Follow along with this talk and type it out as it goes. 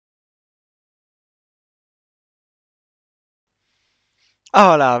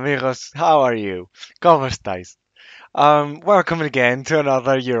Hola amigos, how are you? ¿Cómo estáis? Welcome again to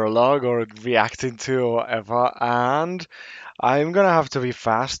another Eurolog or reacting to or whatever, and I'm gonna have to be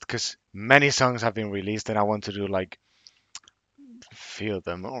fast because many songs have been released and I want to do like a few of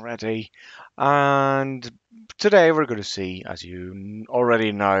them already. And today we're gonna see, as you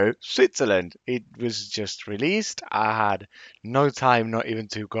already know, Switzerland. It was just released. I had no time, not even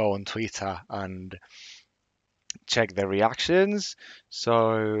to go on Twitter and check the reactions.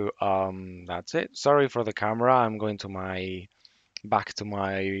 So that's it. Sorry for the camera. I'm going to my back to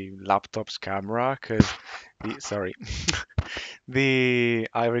my laptop's camera because sorry, the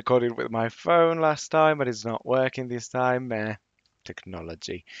I recorded with my phone last time, but it's not working this time.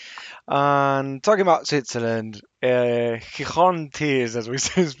 Technology. And talking about Switzerland, GJon tears, as we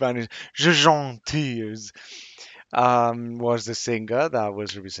say in Spanish, GJon tears was the singer that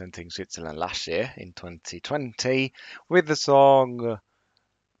was representing Switzerland last year in 2020 with the song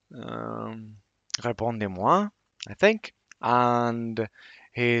um, Répondez-moi, I think. And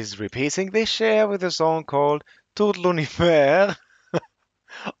he's repeating this year with a song called Tout l'univers,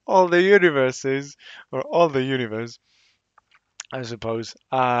 all the universes, or all the universe, I suppose.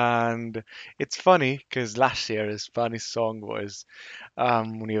 And it's funny because last year his Spanish song was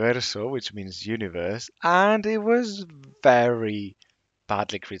Universo, which means universe, and it was very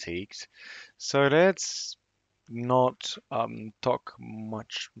badly critiqued. So let's not talk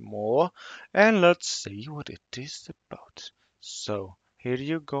much more and let's see what it is about. So here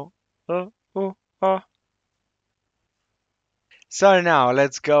you go. Oh, ah. So now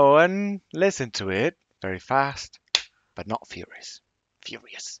let's go and listen to it very fast, but not furious.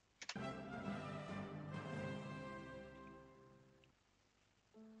 Furious.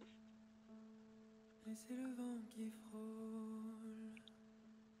 Laissez le vent qui frôle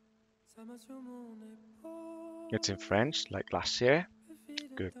sa main sur mon It's in épaule, French, like last year. me file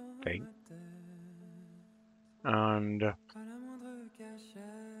Good dans thing. ma tête And à la moindre cachette.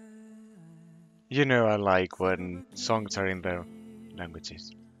 you know I like Ces mots when me songs are in décrivent their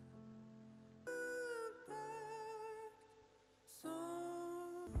languages. sans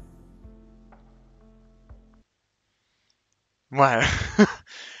Well,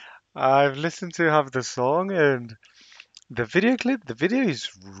 I've listened to half the song and the video is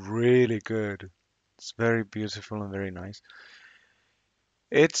really good. It's very beautiful and very nice.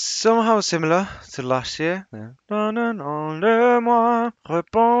 It's somehow similar to last year. Yeah. Donnez-moi,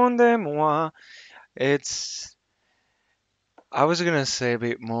 répondez-moi. It's, I was gonna say a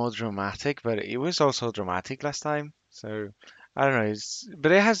bit more dramatic, but it was also dramatic last time. So I don't know,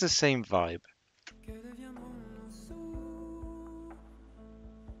 but it has the same vibe. que deviendront nos sous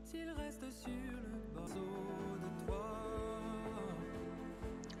s'ils restent sur le bord de toi.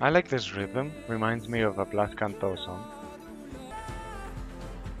 I like this rhythm. Reminds me of a Black Canto song.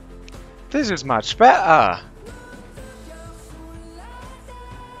 This is much better.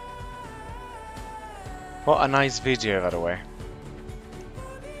 What a nice video, by the way.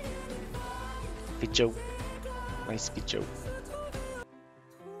 Video. Nice video.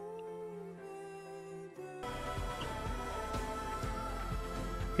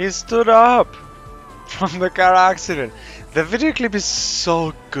 He stood up from the car accident. The video clip is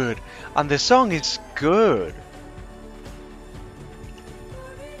so good, and the song is good.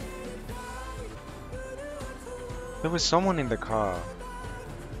 There was someone in the car.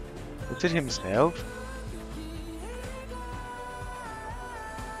 Was it himself?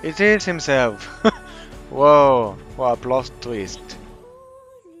 It is himself. Whoa, what a plot twist.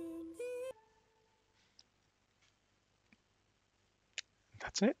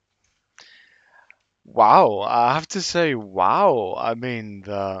 That's it. Wow, I have to say, wow. I mean,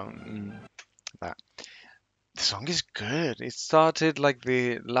 that the song is good. It started like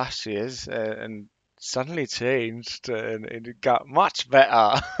the last year's and suddenly changed and it got much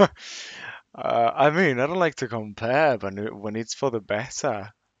better. I mean, I don't like to compare, but when it's for the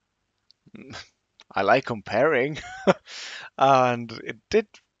better, I like comparing. And it did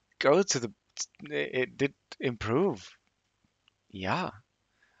go to the, it did improve. Yeah.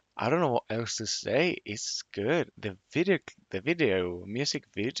 I don't know what else to say. It's good. Music video, music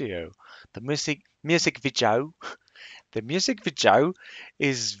video, the music video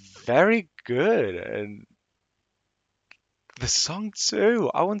is very good, and the song too.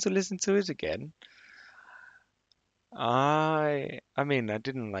 I want to listen to it again. I mean, I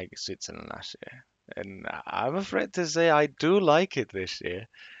didn't like Switzerland last year, and I'm afraid to say I do like it this year.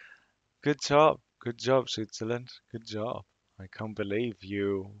 Good job, Switzerland. Good job. I can't believe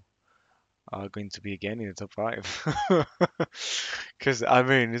you are going to be again in the top five. Because I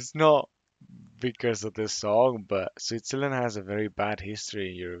mean, it's not because of this song, but Switzerland has a very bad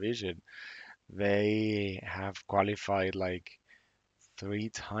history in Eurovision. They have qualified like three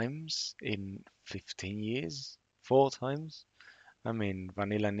times in 15 years, four times. I mean,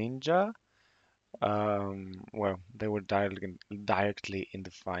 Vanilla Ninja, well, they were directly in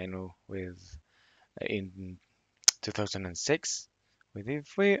the final with in 2006 with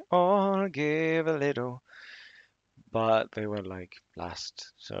If We All Give a Little, but they were like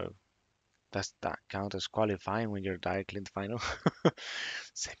last, so does that count as qualifying when you're directly in the final?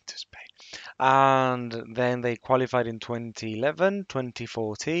 Same to Spain. And then they qualified in 2011,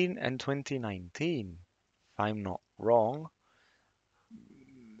 2014, and 2019. If I'm not wrong,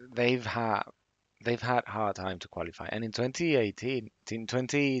 they've had they've had hard time to qualify. And in 2018, in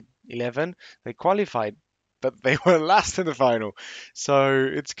 2011, they qualified, but they were last in the final. So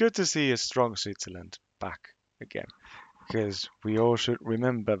it's good to see a strong Switzerland back again, because we all should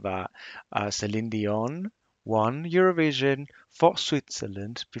remember that Celine Dion won Eurovision for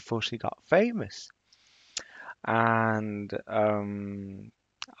Switzerland before she got famous. And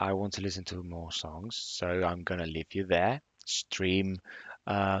I want to listen to more songs, so I'm gonna leave you there. Stream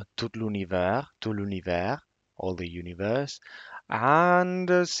Tout l'univers, all the universe,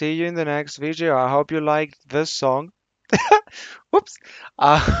 and see you in the next video. I hope you like this song. Whoops.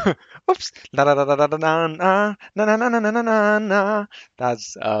 Whoops. Na na na na na na na na na na na na na na na.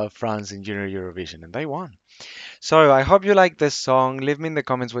 That's France in Junior Eurovision, and they won. So I hope you like this song. Leave me in the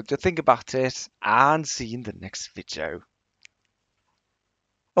comments what you think about it, and see you in the next video.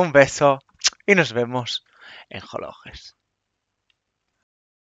 Un beso y nos vemos en jologes.